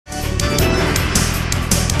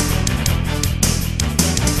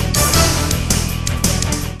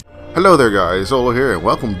Hello there guys, Olo here, and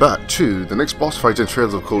welcome back to the next boss fight in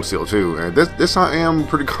Trails of Cold Steel 2. And this I am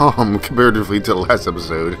pretty calm comparatively to the last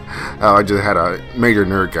episode. I just had a major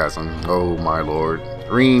nerdgasm. Oh my lord.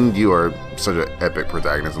 Rean, you are such an epic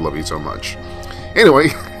protagonist, I love you so much. Anyway,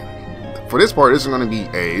 for this part, this is going to be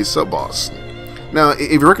a sub-boss. Now, if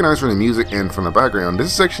you recognize from the music and from the background,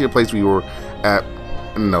 this is actually a place we were at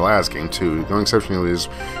in the last game too. The only exception is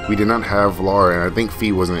we did not have Laura, and I think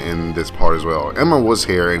Fee wasn't in this part as well. Emma was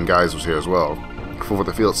here and Guys was here as well for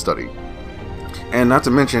the field study. And not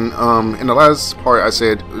to mention, in the last part I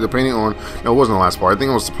said, depending on, no, it wasn't the last part, I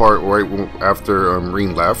think it was the part right after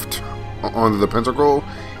Rean left on the pentacle.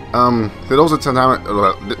 Those are the time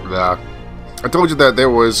I told you that there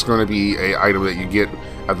was going to be a item that you get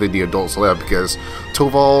after the adults left, because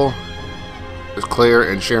Toval,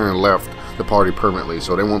 Claire, and Sharon left the party permanently,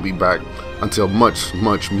 so they won't be back until much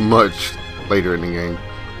later in the game.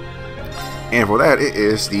 And for that, it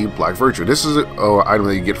is the Black Virtue. This is an item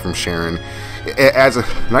that you get from Sharon. It adds a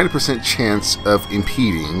 90% chance of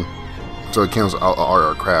impeding, so it cancels art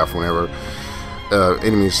or craft whenever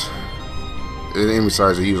enemy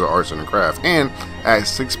size to use the arts and the craft, and adds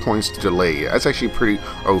 6 points to delay. That's actually pretty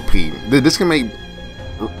OP. This can make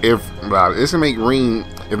Rean,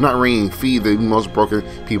 if not Rean, Fee the most broken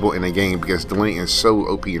people in the game, because delaying is so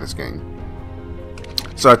OP in this game.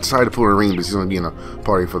 So I decided to pull a Rean because he's going to be in a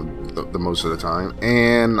party for the most of the time.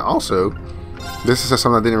 And also, this is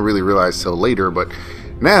something I didn't really realize till later, but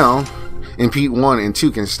now impede 1 and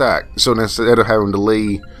 2 can stack. So instead of having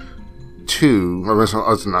delay 2, or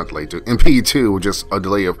it's not delay 2, impede 2 with just a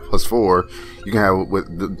delay of +4, you can have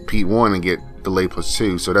with the impede 1 and get delay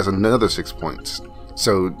 +2. So that's another 6 points.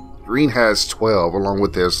 So Rean has 12 along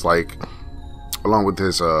with this arc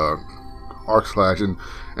slash and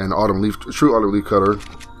true autumn leaf cutter,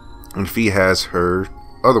 and Fee has her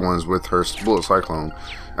other ones with her bullet cyclone.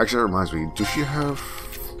 Actually, that reminds me, does she have?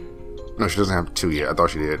 No, she doesn't have 2 yet. I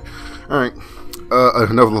thought she did. All right,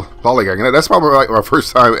 another lollygag. That's probably like my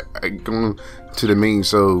first time going to the main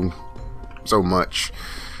so much.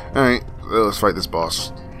 All right, let's fight this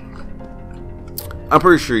boss. I'm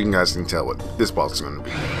pretty sure you guys can tell what this boss is going to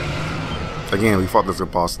be. Again, we fought this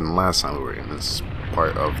boss in the last time we were in this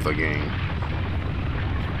part of the game.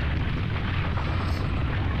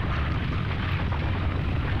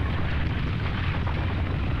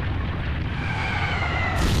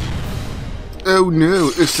 Oh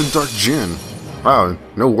no, it's the Dark Djinn. Wow,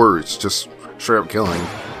 no words, just straight up killing.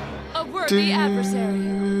 A worthy adversary.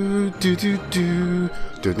 Here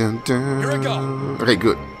I go. Okay,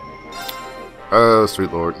 good.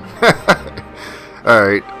 Sweet lord.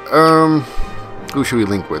 Alright, who should we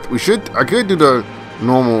link with? I could do the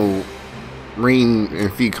normal Rean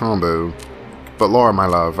and Fee combo, but Laura, my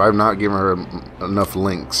love, I've not given her enough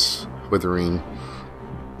links with Rean.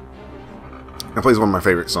 And plays one of my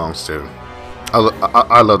favorite songs too.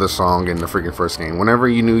 I love this song in the freaking first game. Whenever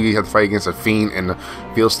you knew you had to fight against a fiend in the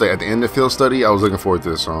field study, at the end of the field study, I was looking forward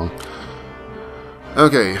to this song.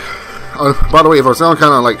 Okay. By the way, if I sound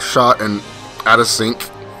kind of like shot and out of sync,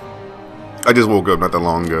 I just woke up not that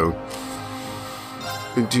long ago.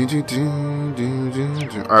 Alright,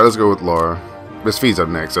 let's go with Laura. This Fee's up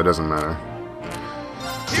next, so it doesn't matter.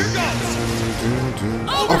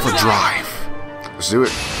 Overdrive! Let's do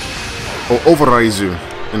it. Or Overraizu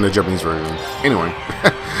in the Japanese version. Anyway.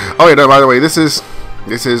 Oh yeah, by the way, this is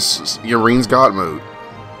your Rean's God mode.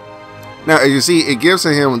 Now, as you see, it gives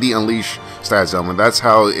him the Unleash stats element. That's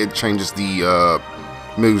how it changes the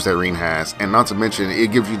moves that Rean has, and not to mention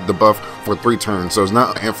it gives you the buff for 3 turns, so it's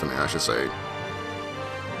not infinite, I should say.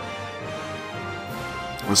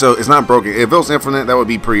 So it's not broken. If it was infinite, that would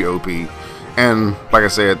be pretty OP. And like I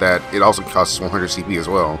said, that it also costs 100 CP as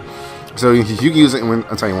well, so you can use it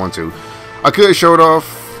until you want to. I could show it off,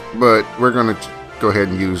 but we're gonna go ahead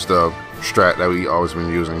and use the strat that we always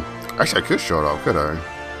been using. Actually, I could show it off, could I?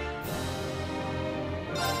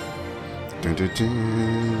 Dun, dun,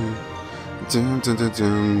 dun. Dun, dun, dun,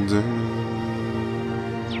 dun,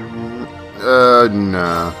 dun.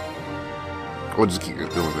 Nah. We'll just keep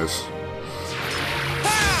doing this.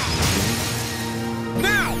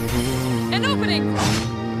 Now! An opening!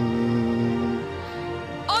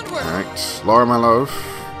 Onward! Alright, Laura, my love.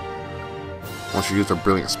 Once you use a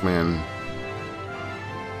brilliant spin,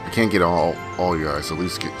 I can't get all you guys, at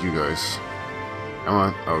least get you guys. Come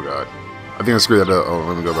on. Oh god. I think I screwed that up. Oh,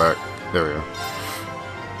 let me go back. There we go.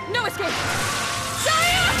 No escape!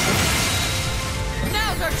 Saya!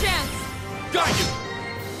 Now's our chance! Got you.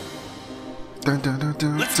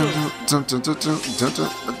 Let's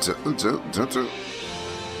go.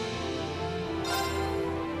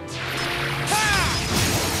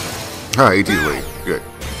 Ah, 18 late. Good.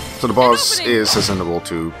 So the boss is susceptible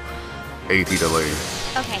to AT delay.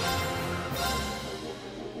 Okay.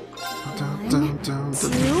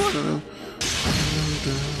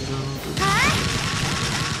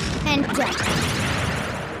 And done.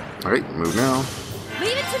 Alright, move now.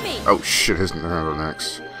 Leave it to me. Oh shit, his handle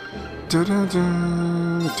next. Do it!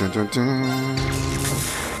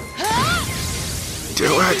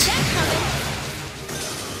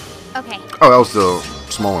 Okay. Oh, that was the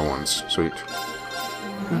smaller ones. Sweet.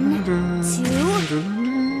 1, 2.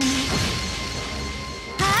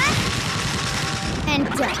 And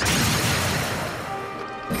done. Got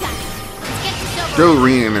it. Let's get this over Go with.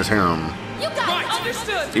 Rean and his harem. You got it.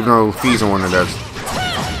 Understood. Even though he's the one that's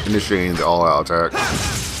initiating the all-out attack.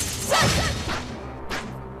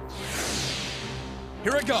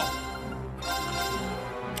 Here I go.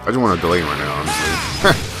 I just want to delay him right now, honestly.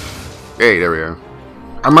 Hey, there we go.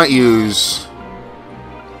 I might use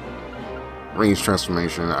Rean's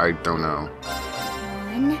transformation. I don't know.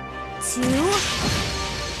 1, 2.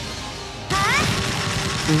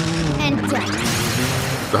 And done.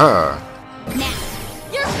 Ah. Now.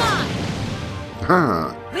 You're mine.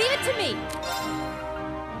 Ah. Leave it to me.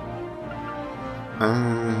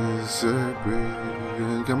 I said,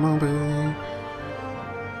 baby, come on, baby.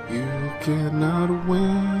 You cannot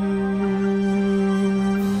win.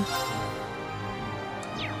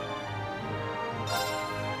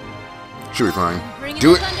 Should be fine. Bring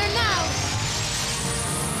Do it it. thunder now.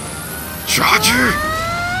 Charger.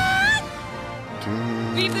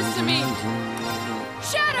 Leave this to me.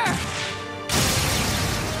 Shatter.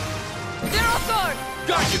 They're off guard.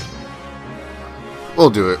 Got you. We'll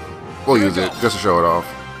do it. We'll use it just to show it off.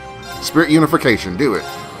 Spirit unification. Do it.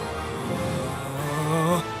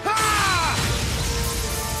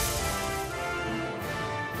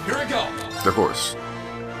 Here I go. Of course.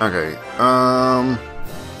 Okay.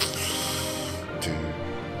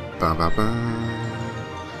 Ba ba ba.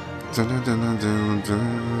 Dun, dun, dun, dun, dun, dun.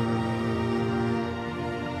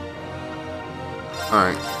 All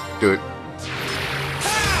right, do it.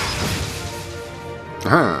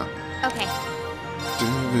 Uh-huh. Okay.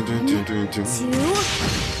 Dun, dun, dun, dun, dun, dun. 2.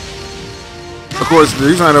 Of course, the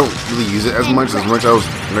reason I don't really use it as much I was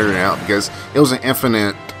nerding out because it was an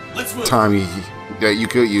infinite Let's move. time that you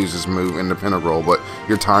could use this move in the pinnacle, but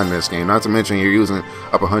your time in this game. Not to mention you're using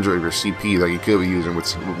up 100 of your CP that you could be using with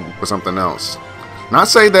something else. Not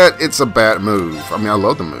say that it's a bad move. I mean, I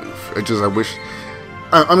love the move. It just I wish.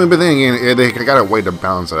 I mean, but then again, they got a way to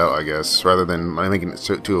balance it out, I guess, rather than making it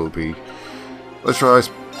too OP. Let's try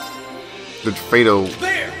the Fatal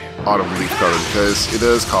There. Autumn Leaf color because it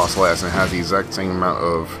does cost less and it has the exact same amount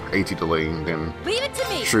of AT delay than Leave it to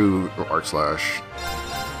me. true Arc Slash.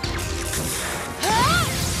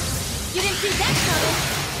 You didn't see that coming.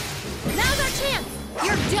 Now's our chance.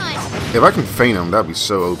 You're done. If I can feint him, that'd be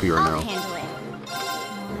so OP right I'll now. handle it.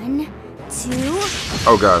 1, 2.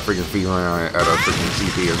 Oh god, freaking feeling at a freaking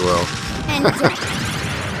CP as well. And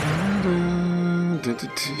done.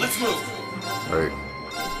 Let's move. Right.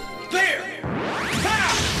 There. Ha!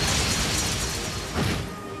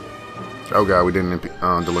 Oh god, we didn't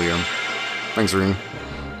delay him. Thanks, Rean.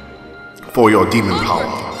 For your demon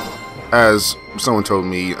power. As someone told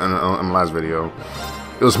me in the last video,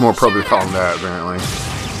 it was more appropriate to call him that, apparently.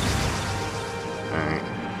 Alright.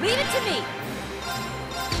 Leave it to me.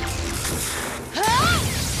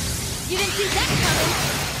 You didn't see that coming.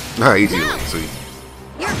 Ah, easy. See.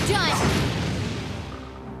 You're done.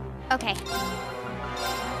 Okay.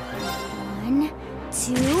 1, 2.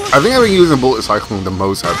 I think I've been using Bullet Cyclone the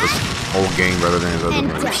most out of this whole game rather than his other And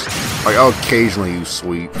moves. Like, I'll occasionally use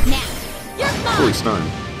Sweep. Now. You're Fully mine. stun.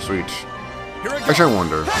 Sweet. Here I go. Actually, I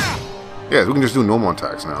wonder. Yeah, we can just do normal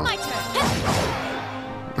attacks now. My turn.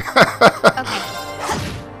 Okay.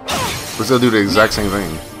 But still do the exact same thing.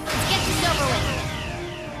 Let's get this over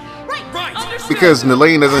with. Right. Right. Understood. Because the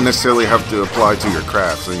lane doesn't necessarily have to apply to your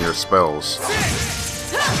crafts and your spells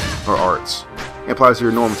or arts. It applies to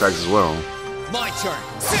your normal attacks as well. My turn.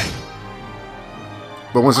 Sit.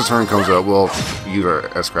 But once the turn comes up, we'll use our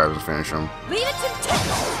S-crabs and finish them. Leave it to me.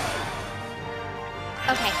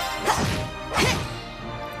 Okay.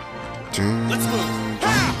 Let's move.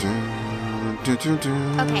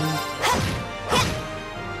 Okay.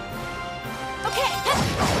 Okay.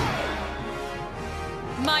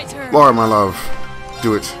 My turn. Laura, my love,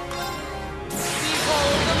 do it.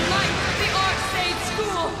 Behold the might of the Archsage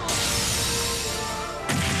School.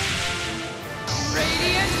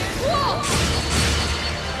 Radiant Wall.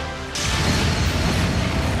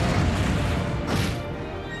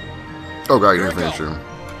 Oh god, you didn't finish him.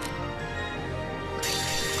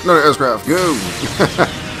 Another S-craft, go!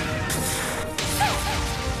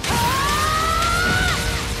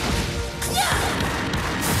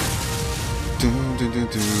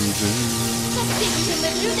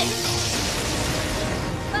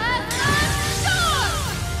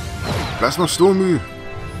 That's my Stormy.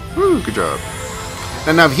 Woo, good job.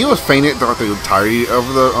 And now if he was fainted throughout the entirety of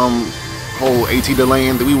the whole AT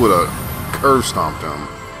delaying, then we would have curve stomped him.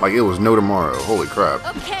 Like it was no tomorrow. Holy crap.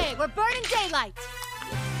 Okay, we're burning daylight.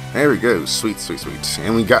 There we go. Sweet, sweet, sweet.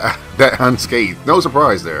 And we got that unscathed. No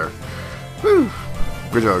surprise there. Woo.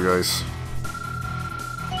 Good job, guys.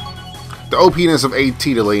 The OPness of AT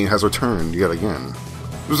delaying has returned yet again.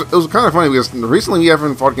 It was kind of funny because recently we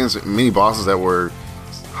haven't fought against many bosses that were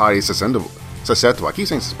highly susceptible. I keep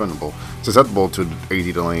saying susceptible to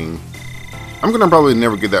AT delaying. I'm gonna probably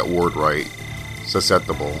never get that word right.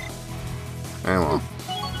 Susceptible. Anyway.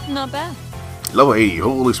 Not bad. Level 80.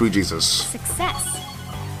 Holy sweet Jesus. Success.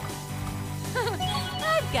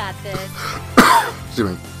 I've got this.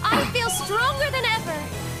 Excuse me. I feel stronger than ever.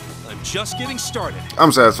 I'm just getting started.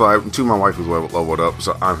 I'm satisfied. Too, my wife was leveled up,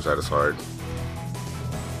 so I'm satisfied.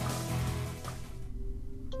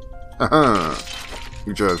 Haha.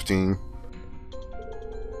 Good job, team.